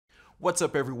What's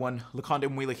up everyone, Lakonde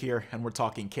Mwila here, and we're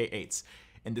talking K8s.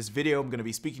 In this video, I'm going to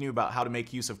be speaking to you about how to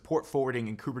make use of port forwarding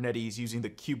in Kubernetes using the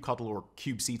kubectl or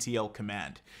kubectl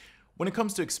command. When it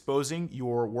comes to exposing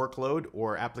your workload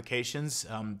or applications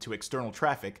to external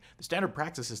traffic, the standard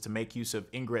practice is to make use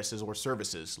of ingresses or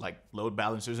services like load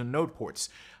balancers and node ports.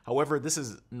 However, this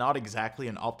is not exactly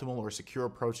an optimal or secure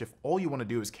approach if all you want to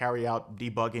do is carry out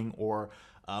debugging or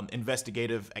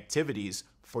investigative activities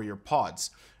for your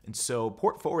pods. And so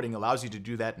port forwarding allows you to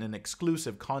do that in an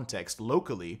exclusive context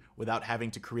locally without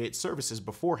having to create services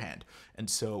beforehand. And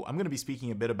so I'm going to be speaking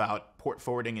a bit about port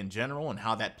forwarding in general and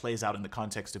how that plays out in the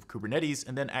context of Kubernetes,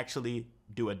 and then actually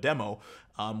do a demo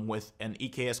with an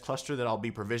EKS cluster that I'll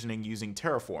be provisioning using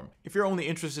Terraform. If you're only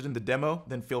interested in the demo,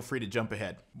 then feel free to jump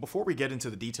ahead. Before we get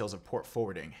into the details of port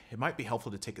forwarding, it might be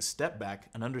helpful to take a step back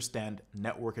and understand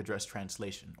network address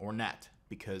translation, or NAT,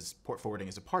 because port forwarding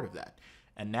is a part of that.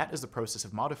 And NAT is the process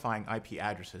of modifying IP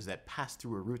addresses that pass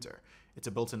through a router. It's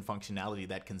a built-in functionality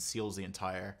that conceals the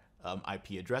entire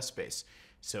IP address space.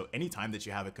 So anytime that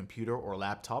you have a computer or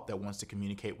laptop that wants to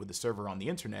communicate with the server on the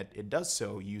internet, it does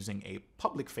so using a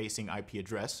public-facing IP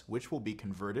address, which will be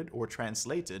converted or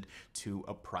translated to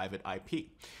a private IP.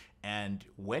 And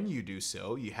when you do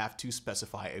so, you have to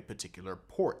specify a particular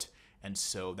port. And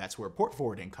so that's where port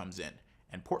forwarding comes in.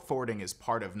 And port forwarding is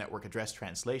part of network address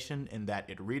translation in that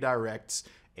it redirects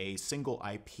a single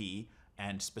IP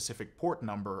and specific port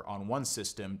number on one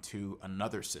system to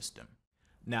another system.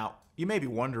 Now, you may be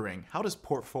wondering, how does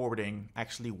port forwarding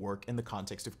actually work in the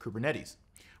context of Kubernetes?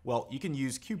 Well, you can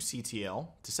use kubectl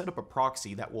to set up a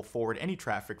proxy that will forward any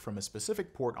traffic from a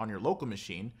specific port on your local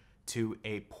machine to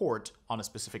a port on a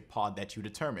specific pod that you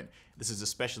determine. This is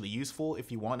especially useful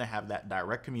if you want to have that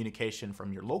direct communication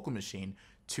from your local machine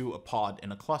to a pod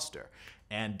in a cluster.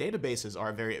 And databases are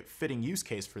a very fitting use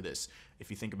case for this. If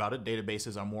you think about it,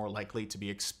 databases are more likely to be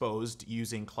exposed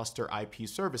using cluster IP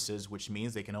services, which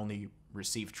means they can only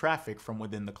receive traffic from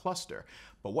within the cluster.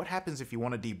 But what happens if you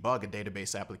want to debug a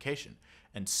database application?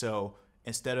 And so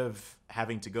instead of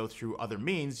having to go through other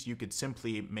means, you could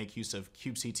simply make use of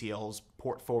kubectl's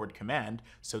port forward command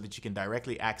so that you can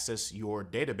directly access your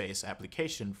database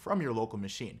application from your local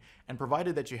machine. And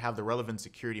provided that you have the relevant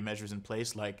security measures in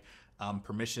place, like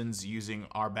permissions using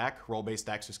RBAC, role-based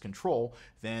access control,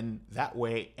 then that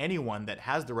way anyone that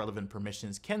has the relevant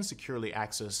permissions can securely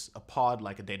access a pod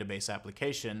like a database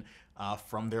application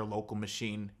from their local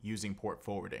machine using port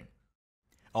forwarding.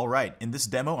 All right, in this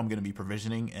demo, I'm going to be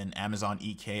provisioning an Amazon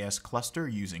EKS cluster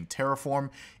using Terraform.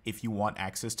 If you want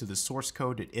access to the source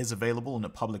code, it is available in a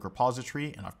public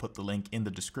repository, and I've put the link in the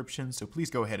description, so please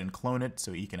go ahead and clone it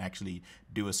so you can actually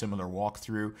do a similar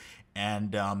walkthrough.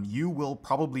 And you will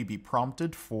probably be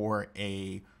prompted for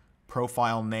a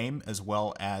profile name as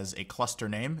well as a cluster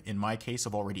name. In my case,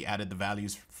 I've already added the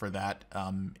values for that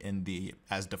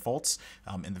as defaults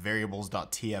in the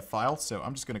variables.tf file. So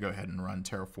I'm just going to go ahead and run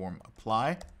terraform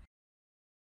apply.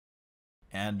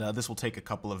 And this will take a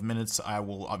couple of minutes. I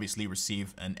will obviously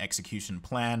receive an execution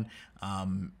plan.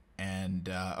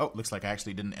 Oh, looks like I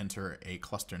actually didn't enter a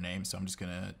cluster name. So I'm just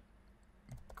going to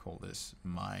call this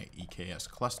my EKS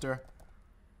cluster.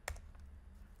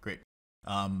 Great.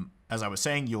 As I was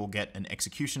saying, you'll get an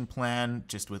execution plan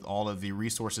just with all of the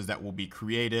resources that will be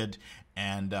created.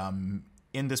 And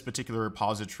in this particular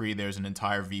repository, there's an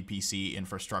entire VPC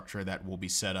infrastructure that will be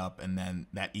set up, and then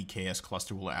that EKS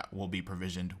cluster will be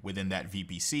provisioned within that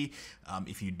VPC.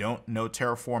 If you don't know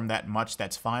Terraform that much,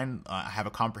 that's fine. I have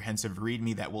a comprehensive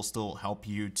README that will still help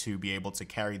you to be able to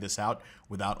carry this out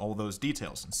without all those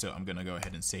details. And so I'm going to go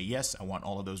ahead and say yes, I want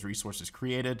all of those resources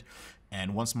created.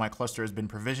 And once my cluster has been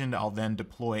provisioned, I'll then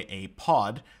deploy a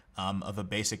pod of a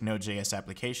basic Node.js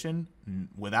application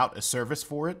without a service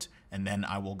for it, and then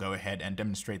I will go ahead and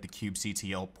demonstrate the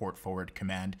kubectl port forward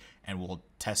command, and we'll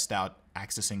test out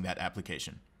accessing that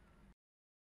application.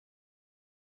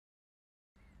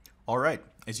 All right,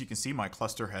 as you can see, my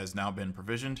cluster has now been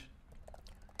provisioned.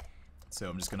 So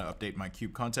I'm just going to update my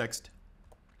kube context.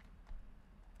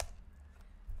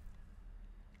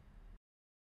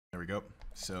 There we go.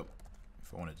 So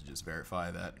if I wanted to just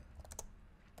verify that,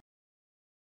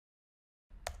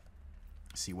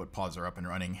 see what pods are up and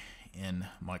running in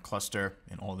my cluster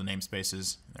in all the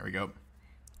namespaces. There we go.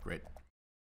 Great.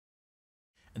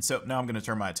 And so now I'm going to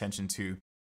turn my attention to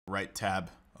the right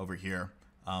tab over here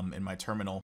in my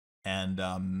terminal.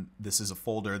 And this is a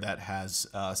folder that has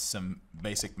some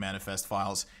basic manifest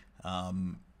files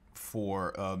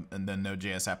for and then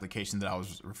Node.js application that I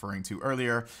was referring to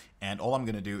earlier. And all I'm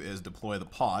going to do is deploy the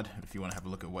pod. If you want to have a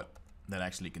look at what that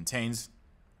actually contains,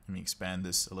 let me expand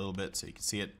this a little bit so you can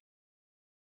see it.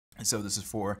 And so this is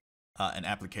for an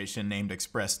application named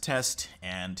Express Test,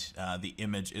 and the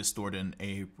image is stored in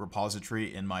a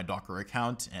repository in my Docker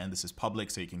account, and this is public,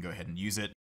 so you can go ahead and use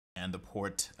it. And the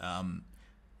port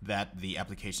that the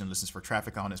application listens for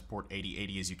traffic on is port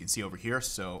 8080, as you can see over here.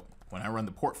 So when I run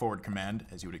the port forward command,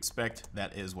 as you would expect,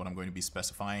 that is what I'm going to be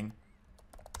specifying.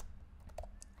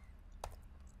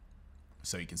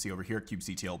 So you can see over here,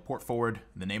 kubectl port forward,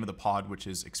 the name of the pod, which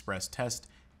is Express Test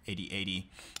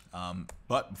 8080.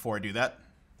 But before I do that,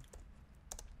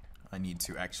 I need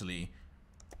to actually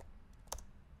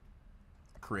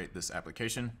create this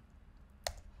application.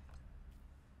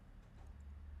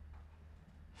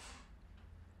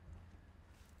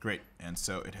 Great, and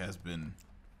so it has been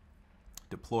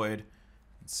deployed.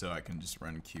 And so I can just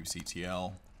run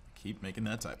kubectl, keep making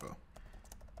that typo,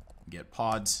 get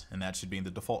pods, and that should be in the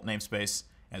default namespace.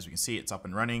 As we can see, it's up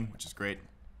and running, which is great.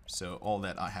 So all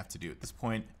that I have to do at this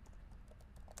point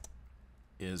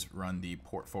is run the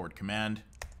port forward command.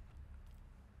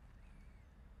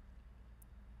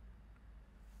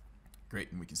 Great,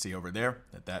 and we can see over there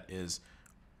that that is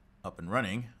up and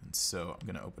running. And so I'm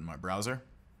going to open my browser,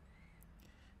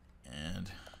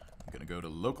 and I'm going to go to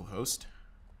localhost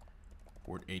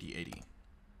port 8080.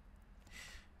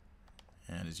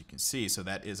 And as you can see, so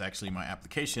that is actually my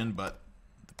application, but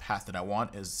the path that I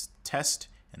want is test,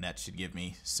 and that should give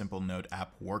me simple node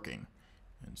app working.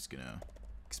 I'm just going to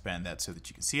expand that so that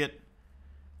you can see it,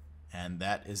 and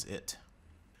that is it.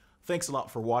 Thanks a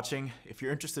lot for watching. If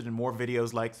you're interested in more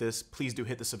videos like this, please do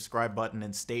hit the subscribe button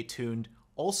and stay tuned.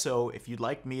 Also, if you'd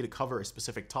like me to cover a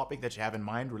specific topic that you have in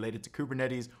mind related to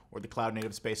Kubernetes or the cloud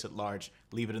native space at large,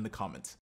 leave it in the comments.